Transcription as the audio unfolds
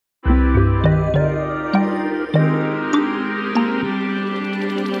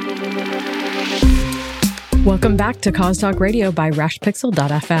Welcome back to Cause Talk Radio by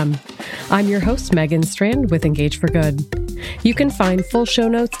rashpixel.fm. I'm your host, Megan Strand with Engage for Good. You can find full show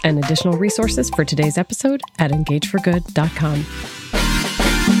notes and additional resources for today's episode at engageforgood.com.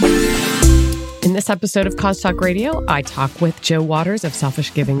 In this episode of Cause Talk Radio, I talk with Joe Waters of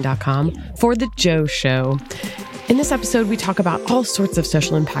selfishgiving.com for The Joe Show. In this episode, we talk about all sorts of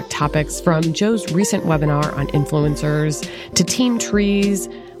social impact topics, from Joe's recent webinar on influencers to team trees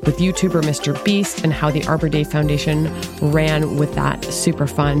with YouTuber Mr. Beast and how the Arbor Day Foundation ran with that super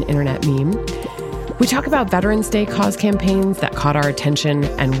fun internet meme. We talk about Veterans Day cause campaigns that caught our attention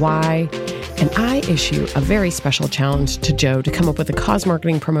and why. And I issue a very special challenge to Joe to come up with a cause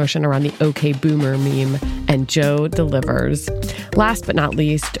marketing promotion around the OK Boomer meme, and Joe delivers. Last but not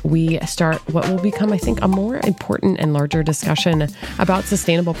least, we start what will become, I think, a more important and larger discussion about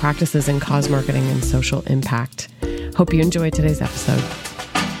sustainable practices in cause marketing and social impact. Hope you enjoy today's episode.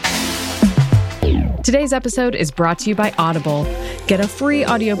 Today's episode is brought to you by Audible. Get a free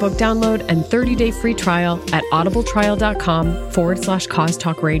audiobook download and 30-day free trial at audibletrial.com/Cause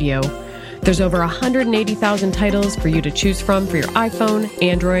Talk Radio. There's over 180,000 titles for you to choose from for your iPhone,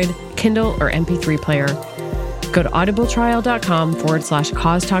 Android, Kindle, or MP3 player. Go to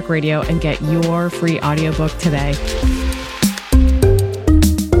audibletrial.com/Cause Talk Radio and get your free audiobook today.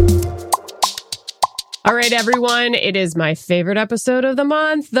 All right, everyone, it is my favorite episode of the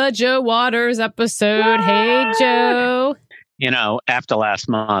month, the Joe Waters episode. Hey, Joe. You know, after last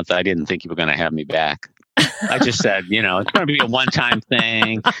month, I didn't think you were going to have me back. I just said, it's going to be a one-time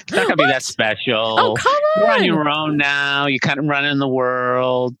thing. It's not going to be that special. Oh, come on. You're on your own now. You're kind of running the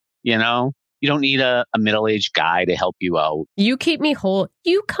world, You don't need a middle-aged guy to help you out. You keep me whole.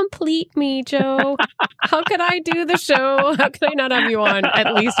 You complete me, Joe. How could I do the show? How could I not have you on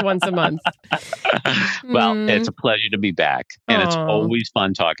at least once a month? Well, it's a pleasure to be back. And It's always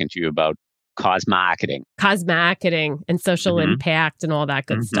fun talking to you about cause marketing and social impact and all that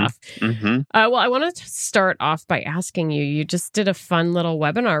good stuff. Well, I want to start off by asking you just did a fun little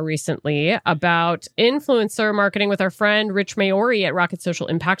webinar recently about influencer marketing with our friend Rich Maori at Rocket Social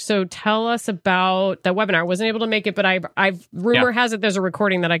Impact. So tell us about the webinar. I wasn't able to make it, but rumor has it there's a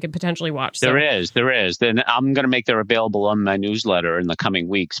recording that I could potentially watch. So. There is. Then I'm going to make that available on my newsletter in the coming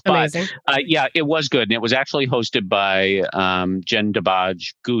weeks. But amazing. It was good. And it was actually hosted by Jen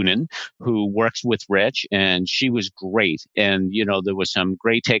Dabaj Goonan, who works with Rich, and she was great. And, there was some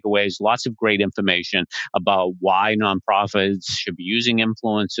great takeaways, lots of great information about why nonprofits should be using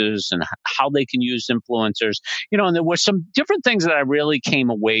influencers and how they can use influencers. And there were some different things that I really came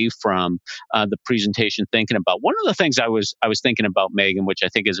away from the presentation thinking about. One of the things I was thinking about, Megan, which I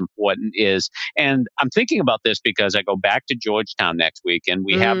think is important is, and I'm thinking about this because I go back to Georgetown next week and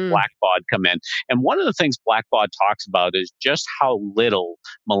we have Blackbaud come in. And one of the things Blackbaud talks about is just how little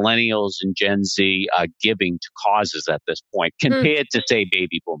millennials and Gen Z are giving to causes at this point compared to, say,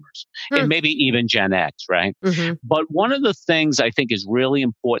 baby boomers and maybe even Gen X, right? But one of the things I think is really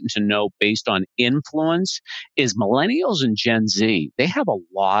important to know based on influence is millennials and Gen Z, they have a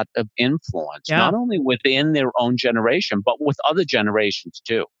lot of influence, not only within their own generation, but with other generations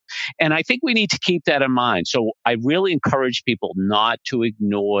too. And I think we need to keep that in mind. So I really encourage people not to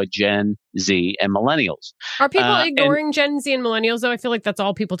ignore Gen Z and millennials. Are people ignoring Gen Z and millennials, though? I feel like that's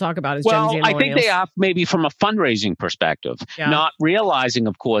all people talk about is Gen Z and millennials. Well, I think they are maybe from a fundraising perspective, not realizing,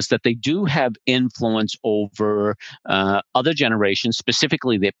 of course, that they do have influence over other generations,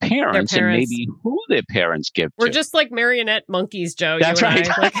 specifically their parents, and maybe who their parents give to. We're just like marionette monkeys, Joe. That's right.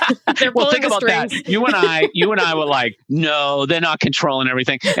 They're well, pulling think the about strings. that. You and I were like, no, they're not controlling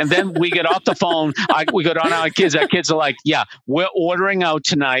everything. And then we get off the phone. We go down to our kids. Our kids are like, yeah, we're ordering out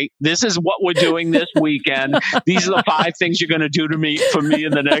tonight. This is what we're doing this weekend. These are the 5 things you're going to do for me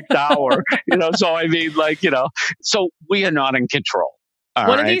in the next hour. So I mean, so we are not in control.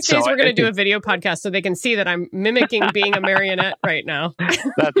 One of these days, we're going to do a video podcast so they can see that I'm mimicking being a marionette right now.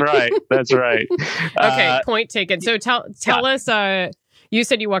 That's right. Okay, point taken. So tell us. You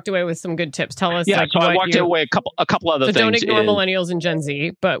said you walked away with some good tips. Tell us. Yeah, so I walked away a couple other things. So don't ignore millennials and Gen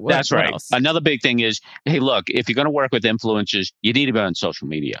Z, but that's right. What else? Another big thing is, hey, look, if you're going to work with influencers, you need to be on social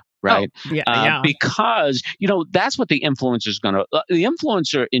media, right? Because, that's what the influencer is going to, the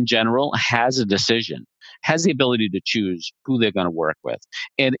influencer in general has a decision, has the ability to choose who they're going to work with.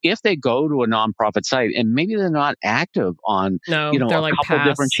 And if they go to a nonprofit site and maybe they're not active on, a couple of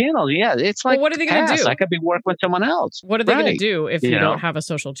different channels, it's like, what are they going to do? I could be working with someone else. What are they going to do if you don't have a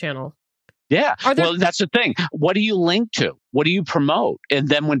social channel? Yeah. Well, that's the thing. What do you link to? What do you promote? And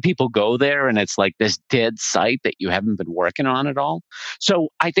then when people go there and it's like this dead site that you haven't been working on at all. So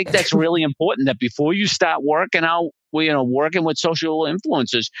I think that's really important that before you start working out, working with social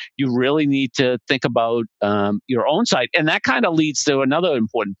influencers, you really need to think about your own site. And that kind of leads to another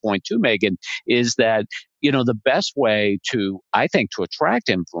important point too, Megan, is that, the best way I think, to attract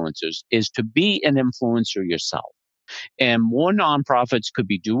influencers is to be an influencer yourself. And more nonprofits could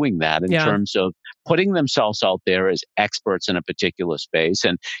be doing that in terms of putting themselves out there as experts in a particular space.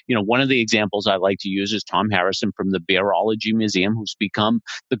 And, one of the examples I like to use is Tom Harrison from the Bearology Museum, who's become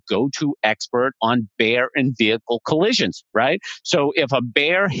the go-to expert on bear and vehicle collisions, right? So if a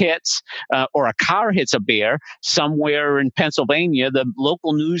bear hits or a car hits a bear somewhere in Pennsylvania, the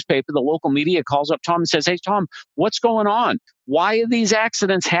local newspaper, the local media calls up Tom and says, "Hey, Tom, what's going on? Why are these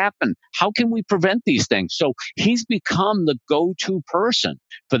accidents happen? How can we prevent these things?" So he's become the go-to person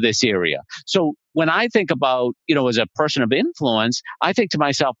for this area. So when I think about, as a person of influence, I think to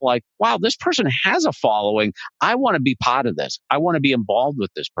myself like, wow, this person has a following. I want to be part of this. I want to be involved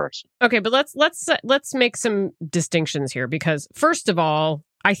with this person. Okay, but let's make some distinctions here, because first of all,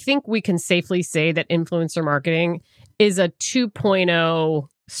 I think we can safely say that influencer marketing is a 2.0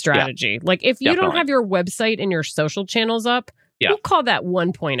 strategy. Like if you don't have your website and your social channels up, we'll call that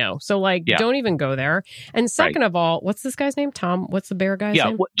 1.0. So don't even go there. And second of all, what's this guy's name? Tom, what's the bear guy's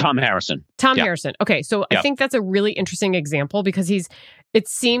name? Tom Harrison. Tom Harrison. Okay. So I think that's a really interesting example because it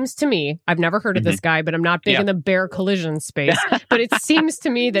seems to me, I've never heard of this guy, but I'm not big in the bear collision space, but it seems to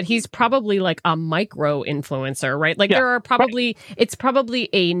me that he's probably like a micro influencer, right? Like there are probably, it's probably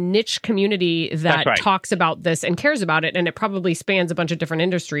a niche community that talks about this and cares about it. And it probably spans a bunch of different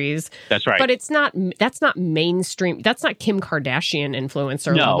industries. That's right. But that's not mainstream. That's not Kim Kardashian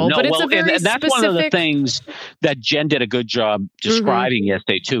influencer level, but it's a very that's specific... one of the things that Jen did a good job describing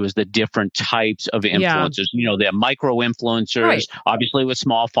yesterday too, is the different types of influencers. They're micro influencers, obviously with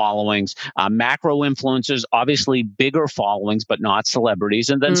small followings, macro influencers, obviously bigger followings, but not celebrities,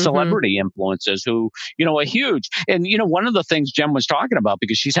 and then celebrity influencers who, are huge. And, one of the things Jen was talking about,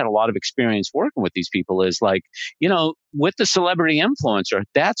 because she's had a lot of experience working with these people, is like, with the celebrity influencer,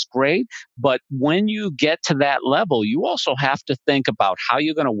 that's great. But when you get to that level, you also have to think about how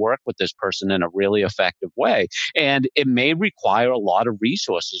you're going to work with this person in a really effective way. And it may require a lot of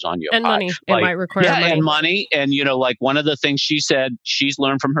resources on your part. Money. It might require money. And money. And, like one of the things she said she's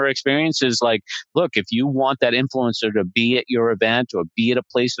learned from her experience is like, look, if you want that influencer to be at your event or be at a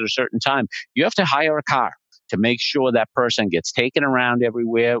place at a certain time, you have to hire a car to make sure that person gets taken around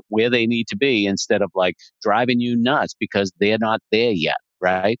everywhere where they need to be, instead of like driving you nuts because they're not there yet.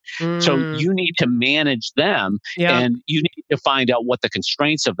 Right. So you need to manage them, and you need to find out what the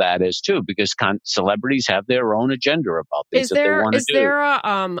constraints of that is too, because celebrities have their own agenda about things that they want to do.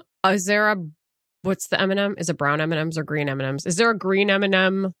 Is there a what's the M&M? Is it brown M&Ms or green M&Ms? Is there a green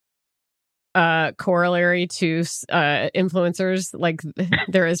M&M corollary to influencers like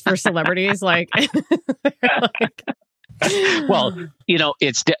there is for celebrities? Well,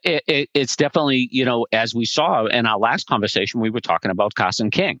 it's definitely, as we saw in our last conversation, we were talking about Carson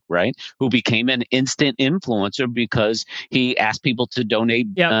King, right? Who became an instant influencer because he asked people to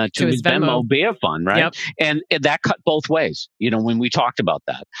donate to his Venmo Bear Fund, right? And that cut both ways, when we talked about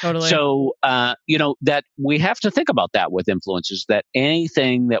that. Totally. So, that we have to think about that with influencers, that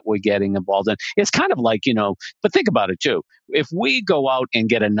anything that we're getting involved in, it's kind of like, but think about it too. If we go out and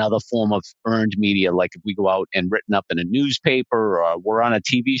get another form of earned media, like if we go out and written up in a newspaper or we're on a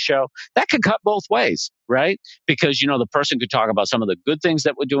TV show, that could cut both ways, right? Because, the person could talk about some of the good things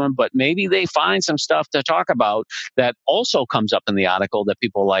that we're doing, but maybe they find some stuff to talk about that also comes up in the article that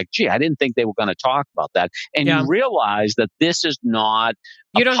people are like, gee, I didn't think they were going to talk about that. And you realize that this is not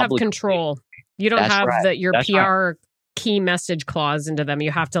you don't have control. You don't have your That's PR key message clause into them.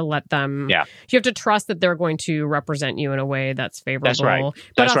 You have to let them, you have to trust that they're going to represent you in a way that's favorable,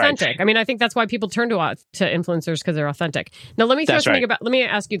 but authentic. Right. I mean, I think that's why people turn to influencers, because they're authentic. Now, let me let me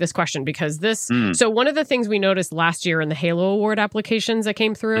ask you this question, because so one of the things we noticed last year in the Halo Award applications that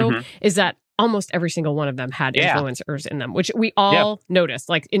came through is that almost every single one of them had influencers in them, which we all noticed,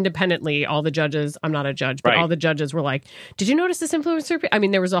 like independently. All the judges, I'm not a judge, but all the judges were like, did you notice this influencer? I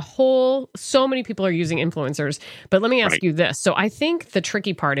mean, there was so many people are using influencers. But let me ask you this. So I think the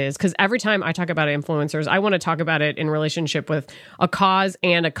tricky part is, because every time I talk about influencers, I want to talk about it in relationship with a cause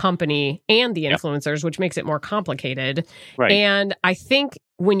and a company and the influencers, which makes it more complicated. Right. And I think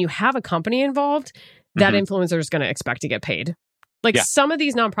when you have a company involved, that influencer is going to expect to get paid. Some of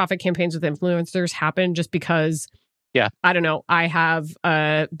these nonprofit campaigns with influencers happen just because Yeah. I don't know, I have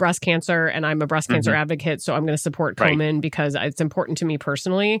breast cancer and I'm a breast cancer advocate, so I'm going to support Komen because it's important to me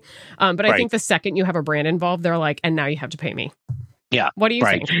personally. But I think the second you have a brand involved, they're like, and now you have to pay me. Yeah. What do you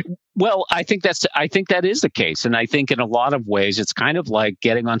think? Well, I think that is the case. And I think in a lot of ways, it's kind of like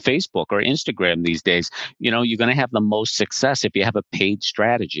getting on Facebook or Instagram these days. You're going to have the most success if you have a paid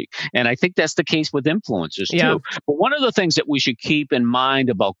strategy. And I think that's the case with influencers too. But one of the things that we should keep in mind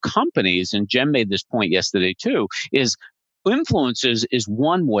about companies, and Jen made this point yesterday too, is influencers is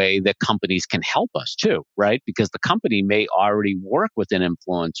one way that companies can help us too, right? Because the company may already work with an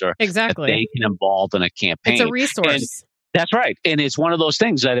influencer that they can involve in a campaign. It's a resource. That's right. And it's one of those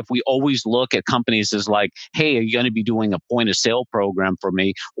things that if we always look at companies as like, hey, are you going to be doing a point of sale program for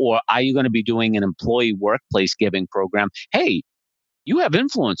me? Or are you going to be doing an employee workplace giving program? Hey, you have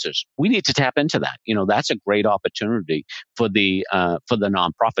influencers. We need to tap into that. That's a great opportunity for the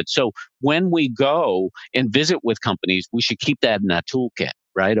nonprofit. So when we go and visit with companies, we should keep that in our toolkit,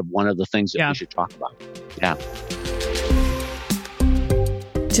 right? Of one of the things that we should talk about. Yeah.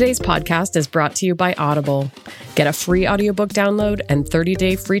 Today's podcast is brought to you by Audible. Get a free audiobook download and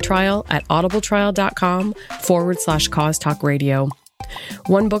 30-day free trial at audibletrial.com/Cause Talk Radio.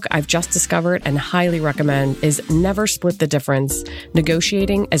 One book I've just discovered and highly recommend is Never Split the Difference,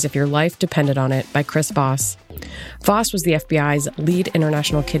 Negotiating as If Your Life Depended on It by Chris Voss. Voss was the FBI's lead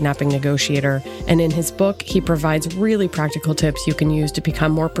international kidnapping negotiator, and in his book, he provides really practical tips you can use to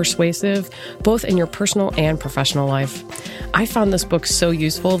become more persuasive, both in your personal and professional life. I found this book so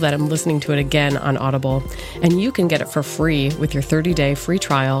useful that I'm listening to it again on Audible, and you can get it for free with your 30-day free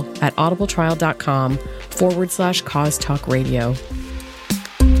trial at audibletrial.com/Cause Talk Radio.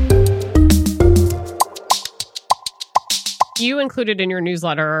 You included in your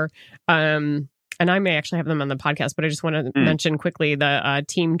newsletter, and I may actually have them on the podcast, but I just want to mention quickly the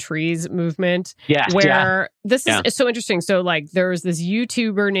Team Trees movement. This is so interesting. So, like, there's this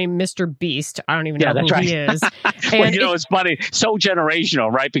YouTuber named Mr. Beast. I don't even know who he is. And it's funny. So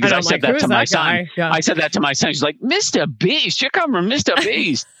generational, right? Because I said that to my son. I said that to my son. He's like, Mr. Beast, you're coming from Mr.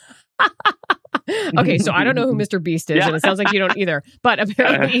 Beast. Okay, so I don't know who Mr. Beast is, and it sounds like you don't either. But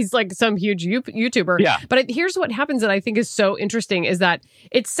apparently he's like some huge YouTuber. Yeah. But here's what happens that I think is so interesting is that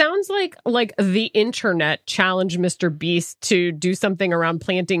it sounds like the internet challenged Mr. Beast to do something around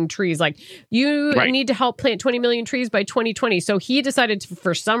planting trees. Like, you need to help plant 20 million trees by 2020. So he decided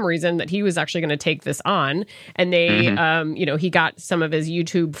for some reason that he was actually going to take this on. And they, he got some of his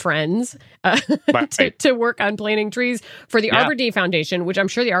YouTube friends to work on planting trees for the Arbor Day Foundation, which I'm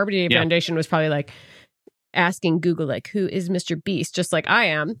sure the Arbor Day Foundation was probably like asking Google, like, who is Mr. Beast? Just like I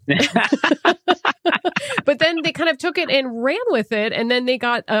am. But then they kind of took it and ran with it. And then they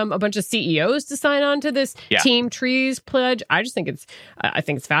got a bunch of CEOs to sign on to this Team Trees pledge. I just think it's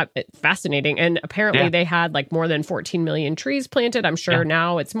fascinating. And apparently they had like more than 14 million trees planted. I'm sure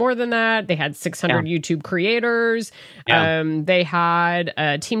now it's more than that. They had 600 YouTube creators. They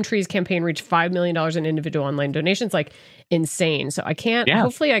had Team Trees campaign reach $5 million in individual online donations. Like, insane. So I can't,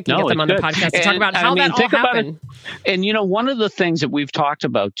 hopefully I can get them on the podcast to talk about how that all happened. And, one of the things that we've talked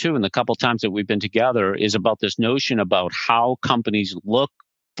about too, in the couple times that we've been together, is about this notion about how companies look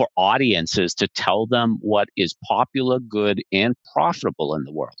for audiences to tell them what is popular, good, and profitable in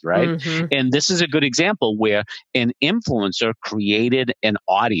the world, right? And this is a good example where an influencer created an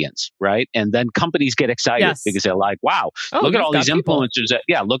audience, right? And then companies get excited because they're like, wow, look at all these influencers.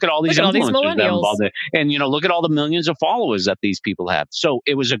 Look at all these influencers that are involved in, and, look at all the millions of followers that these people have. So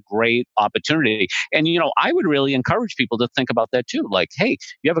it was a great opportunity. And, I would really encourage people to think about that too. Like, hey,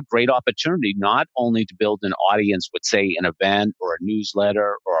 you have a great opportunity not only to build an audience with, say, an event or a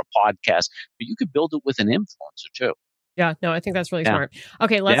newsletter or a podcast, but you could build it with an influencer too. Yeah, no, I think that's really smart.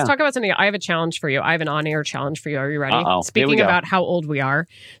 Okay, let's talk about something. I have a challenge for you. I have an on-air challenge for you. Are you ready? Speaking about how old we are.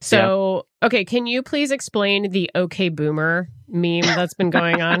 So, okay, can you please explain the OK Boomer meme that's been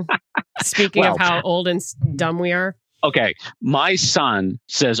going on? Speaking of how old and dumb we are. Okay, my son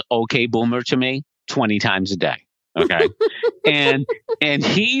says OK Boomer to me 20 times a day. Okay. and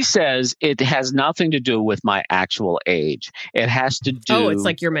he says it has nothing to do with my actual age. It has to do. Oh, it's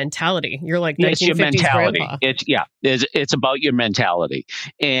like your mentality. You're like 1950s it's your mentality. Grandpa. It's about your mentality.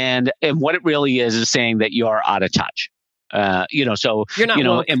 And what it really is saying that you're out of touch. So you're not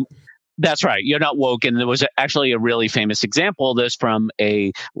woke. That's right. You're not woke. And there was actually a really famous example of this from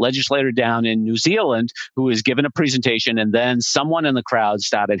a legislator down in New Zealand who was given a presentation, and then someone in the crowd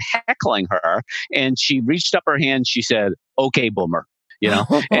started heckling her, and she reached up her hand. She said, "Okay, Boomer."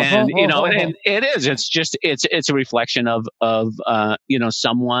 And it is. It's just it's a reflection of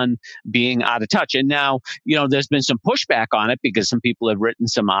someone being out of touch. And now there's been some pushback on it because some people have written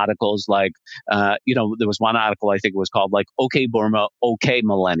some articles like there was one article I think it was called like "Okay Burma, Okay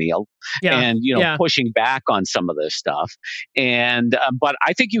Millennial," and pushing back on some of this stuff. And but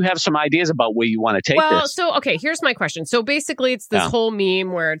I think you have some ideas about where you want to take this. Well, so okay, here's my question. So basically, it's this whole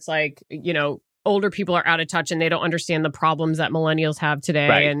meme where it's like older people are out of touch and they don't understand the problems that millennials have today.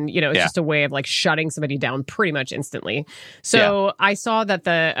 Right. And, it's just a way of like shutting somebody down pretty much instantly. So I saw that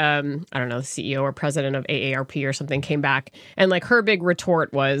the, I don't know, the CEO or president of AARP or something came back and like her big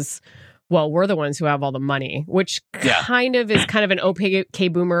retort was, well, we're the ones who have all the money, which kind of is kind of an OK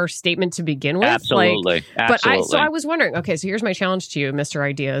boomer statement to begin with. Absolutely. But I was wondering, okay, so here's my challenge to you, Mr.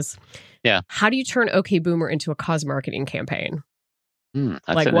 Ideas. Yeah. How do you turn OK boomer into a cause marketing campaign?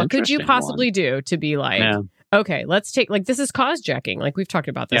 Like, what could you possibly do to be like, okay, let's take, like, this is cause jacking. Like, we've talked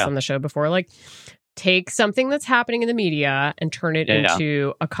about this on the show before. Like, take something that's happening in the media and turn it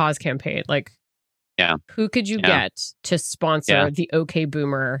into a cause campaign. Like, who could you get to sponsor the OK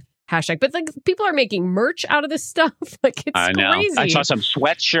Boomer hashtag? But like, people are making merch out of this stuff. Like, it's crazy. I saw some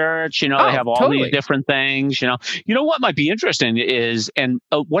sweatshirts, they have all these different things, what might be interesting is, and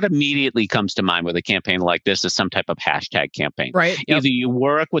what immediately comes to mind with a campaign like this is some type of hashtag campaign. Right. Yep. Either you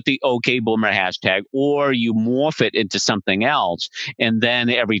work with the OK Boomer hashtag or you morph it into something else. And then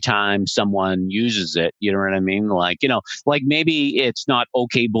every time someone uses it, you know what I mean? Like, like maybe it's not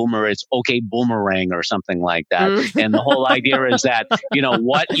OK Boomer, it's OK Boomerang or something like that. And the whole idea is that,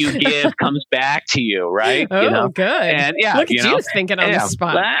 what you give comes back to you, right? Oh, good. And look at you thinking on the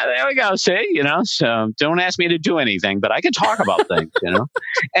spot. There we go. See, so don't ask me to do anything, but I can talk about things,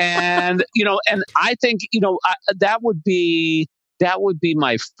 and and I think that would be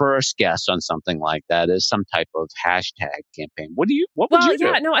my first guess on something like that, is some type of hashtag campaign. What would you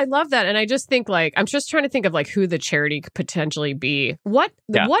do? No, I love that. And I just think like, I'm just trying to think of like who the charity could potentially be. Who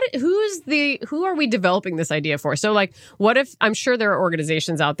are we developing this idea for? So like, what if, I'm sure there are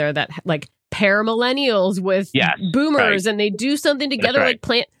organizations out there that like pair millennials with boomers and they do something together, like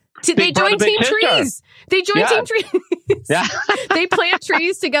plant. They join Team Trees. They join Team Trees. Yeah. They plant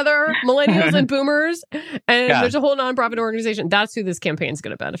trees together, millennials and boomers, and there's a whole nonprofit organization. That's who this campaign is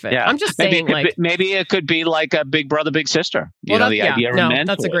going to benefit. Yeah. I'm just saying, maybe it could be like a big brother, big sister. Idea of mentor,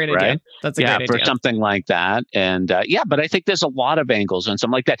 that's a great idea. Right? That's a great idea. For something like that. And but I think there's a lot of angles on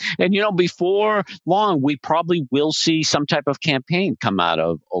something like that. And before long, we probably will see some type of campaign come out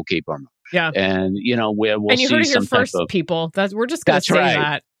of OK Burma. Yeah. And where we'll see some type of. And you heard it here first, people. We're just going to say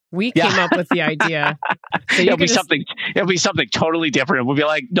that. We came up with the idea. So it'll be something totally different. We'll be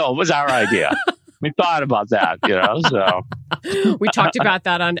like, no, it was our idea. We thought about that, so. We talked about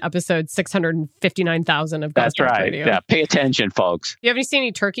that on episode 659,000 of That's right. Radio. Yeah, pay attention, folks. You haven't seen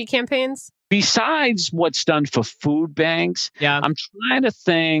any turkey campaigns? Besides what's done for food banks, I'm trying to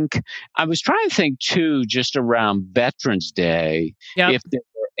think. I was trying to think, too, just around Veterans Day, if there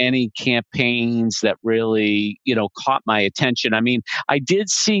were any campaigns that really, caught my attention. I mean, I did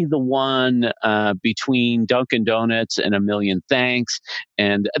see the one between Dunkin' Donuts and A Million Thanks,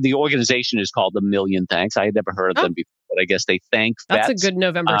 and the organization is called A Million Thanks. I had never heard of them before, but I guess they thank vets. That's a good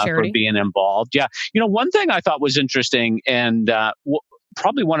November charity. For being involved. Yeah. One thing I thought was interesting, and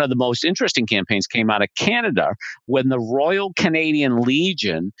probably one of the most interesting campaigns came out of Canada when the Royal Canadian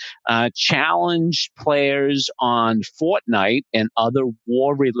Legion challenged players on Fortnite and other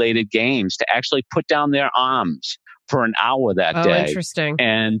war-related games to actually put down their arms for an hour that day. Interesting.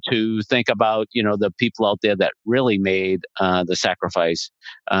 And to think about, the people out there that really made the sacrifice.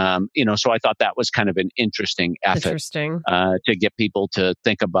 So I thought that was kind of an interesting effort to get people to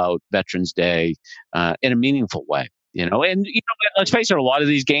think about Veterans Day in a meaningful way. And let's face it, a lot of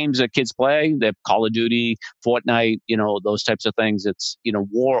these games that kids play, the Call of Duty, Fortnite, those types of things, it's,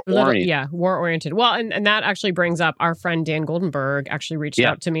 war oriented. Yeah, war oriented. Well, and that actually brings up our friend Dan Goldenberg actually reached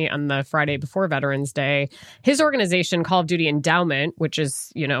out to me on the Friday before Veterans Day. His organization, Call of Duty Endowment, which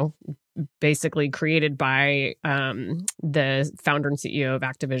is, basically created by the founder and CEO of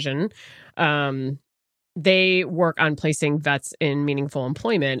Activision, they work on placing vets in meaningful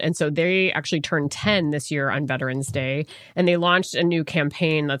employment. And so they actually turned 10 this year on Veterans Day. And they launched a new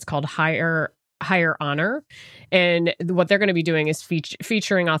campaign that's called Higher Honor. And what they're going to be doing is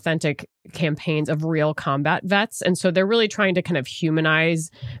featuring authentic campaigns of real combat vets. And so they're really trying to kind of humanize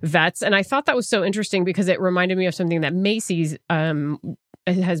vets. And I thought that was so interesting because it reminded me of something that Macy's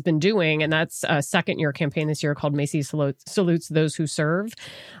has been doing, and that's a second-year campaign this year called Macy's Salutes Those Who Serve.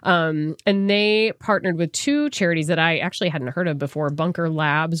 And they partnered with two charities that I actually hadn't heard of before, Bunker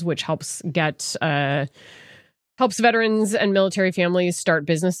Labs, which helps get helps veterans and military families start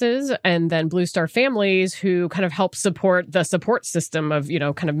businesses, and then Blue Star Families, who kind of help support the support system of,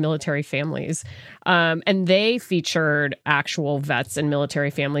 kind of military families. And they featured actual vets and military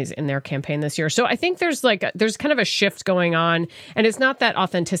families in their campaign this year. So I think there's kind of a shift going on, and it's not that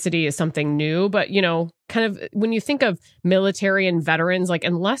authenticity is something new, but, kind of when you think of military and veterans, like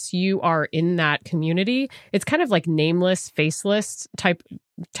unless you are in that community, it's kind of like nameless, faceless type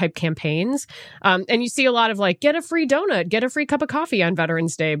campaigns. And you see a lot of like, get a free donut, get a free cup of coffee on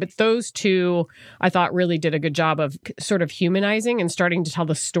Veterans Day. But those two, I thought, really did a good job of sort of humanizing and starting to tell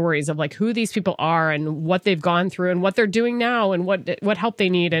the stories of like who these people are and what they've gone through and what they're doing now and what help they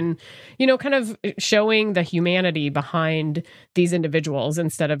need. And, kind of showing the humanity behind these individuals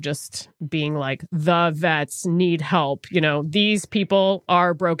instead of just being like, the vets need help. These people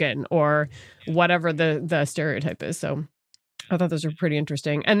are broken or whatever the stereotype is. So I thought those were pretty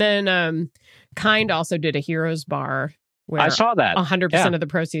interesting. And then Kind also did a Heroes Bar where I saw that 100% of the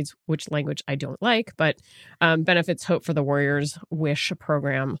proceeds, which language I don't like, but benefits Hope for the Warriors Wish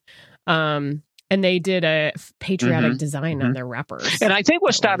program. And they did a patriotic design on their wrappers. And I think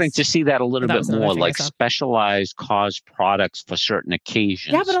we're starting to see that a little bit more, like specialized cause products for certain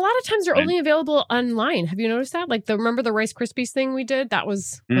occasions. Yeah, but a lot of times they're only available online. Have you noticed that? Like remember the Rice Krispies thing we did? That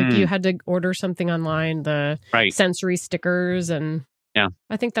was like you had to order something online, the sensory stickers. And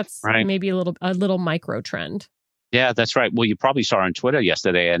I think that's maybe a little micro trend. Yeah, that's right. Well, you probably saw on Twitter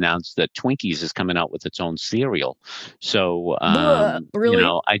yesterday announced that Twinkies is coming out with its own cereal. So, really?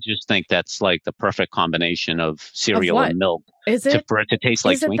 I just think that's like the perfect combination of cereal and milk. Is it? For it to taste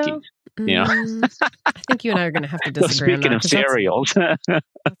like Twinkies. I think you and I are going to to have disagree on that. Speaking of cereals. That's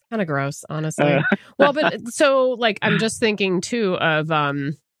kind of gross, honestly. Well, but so like, I'm just thinking too of,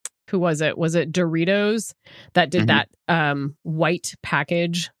 who was it? Was it Doritos that did that white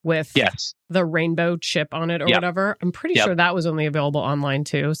package with the rainbow chip on it or whatever? I'm pretty sure that was only available online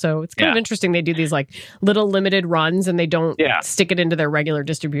too. So it's kind of interesting. They do these like little limited runs and they don't stick it into their regular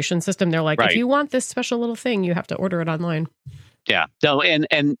distribution system. They're like, if you want this special little thing, you have to order it online. Yeah. No, and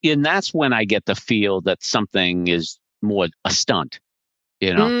that's when I get the feel that something is more a stunt.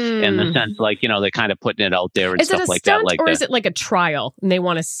 In the sense, like, they're kind of putting it out there and stuff like that. Or is it like a trial and they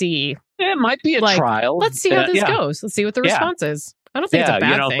want to see? It might be a trial. Let's see how this goes. Let's see what the response is. I don't think it's a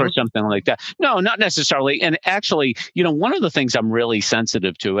bad thing. For something like that. No, not necessarily. And actually, one of the things I'm really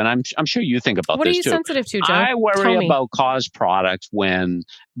sensitive to, and I'm sure you think about this too. What are you sensitive to, Joe? I worry about cause products when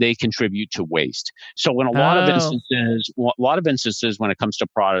they contribute to waste. So in a lot of instances, when it comes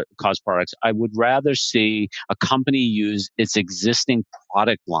to cause products, I would rather see a company use its existing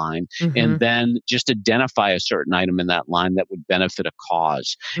product line and then just identify a certain item in that line that would benefit a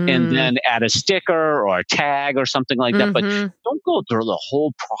cause, and then add a sticker or a tag or something like that. But don't go through the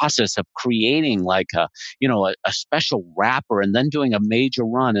whole process of creating like a special wrapper and then doing a major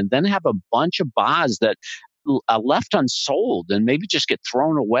run and then have a bunch of bars that are left unsold and maybe just get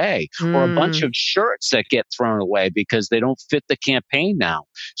thrown away, or a bunch of shirts that get thrown away because they don't fit the campaign now.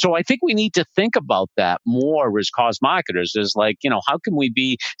 So I think we need to think about that more as cause marketers, is like, how can we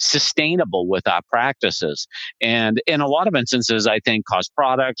be sustainable with our practices? And in a lot of instances, I think cause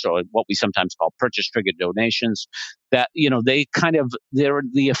products, or what we sometimes call purchase triggered donations, that, they're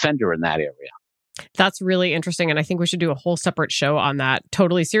the offender in that area. That's really interesting. And I think we should do a whole separate show on that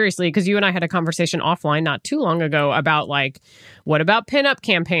totally seriously, because you and I had a conversation offline not too long ago about like, what about pinup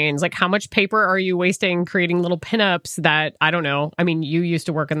campaigns? Like how much paper are you wasting creating little pinups that, I don't know. I mean, you used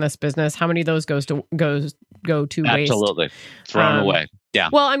to work in this business. How many of those go to waste? Absolutely. Thrown away. Yeah.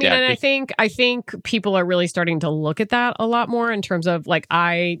 Well, I mean, and I think people are really starting to look at that a lot more in terms of like,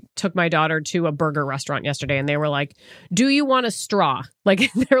 I took my daughter to a burger restaurant yesterday and they were like, do you want a straw? Like,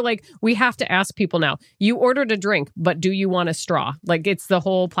 they're like, we have to ask people now, you ordered a drink, but do you want a straw? Like, it's the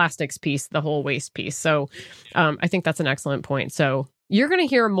whole plastics piece, the whole waste piece. So I think that's an excellent point. So you're going to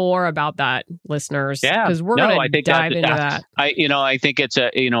hear more about that, listeners, because we're going to dive into that. I think it's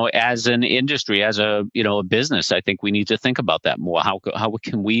as an industry, as a business, I think we need to think about that more. How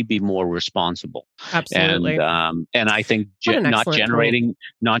can we be more responsible? Absolutely. And I think not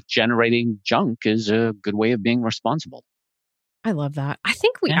generating junk is a good way of being responsible. I love that. I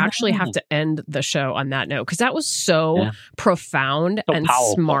think we actually have to end the show on that note, because that was so profound and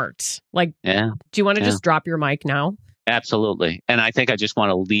powerful. Smart. Like, do you want to just drop your mic now? Absolutely. And I think I just want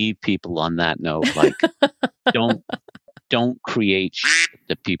to leave people on that note. Like, don't create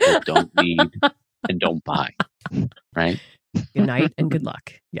that people don't need and don't buy. Right? Good night and good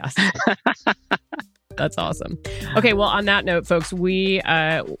luck. Yes. That's awesome. Okay. Well, on that note, folks,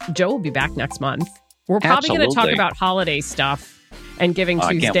 Joe will be back next month. We're probably going to talk about holiday stuff and Giving I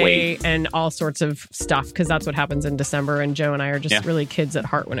can't Tuesday wait. and all sorts of stuff, because that's what happens in December. And Joe and I are just Yeah. really kids at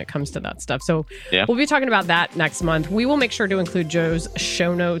heart when it comes to that stuff. So Yeah. we'll be talking about that next month. We will make sure to include Joe's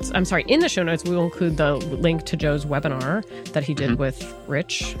show notes. I'm sorry, in the show notes, we will include the link to Joe's webinar that he did with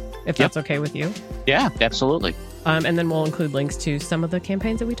Rich, if that's okay with you. Yeah, absolutely. And then we'll include links to some of the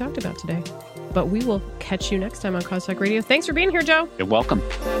campaigns that we talked about today. But we will catch you next time on Cause Talk Radio. Thanks for being here, Joe. You're welcome.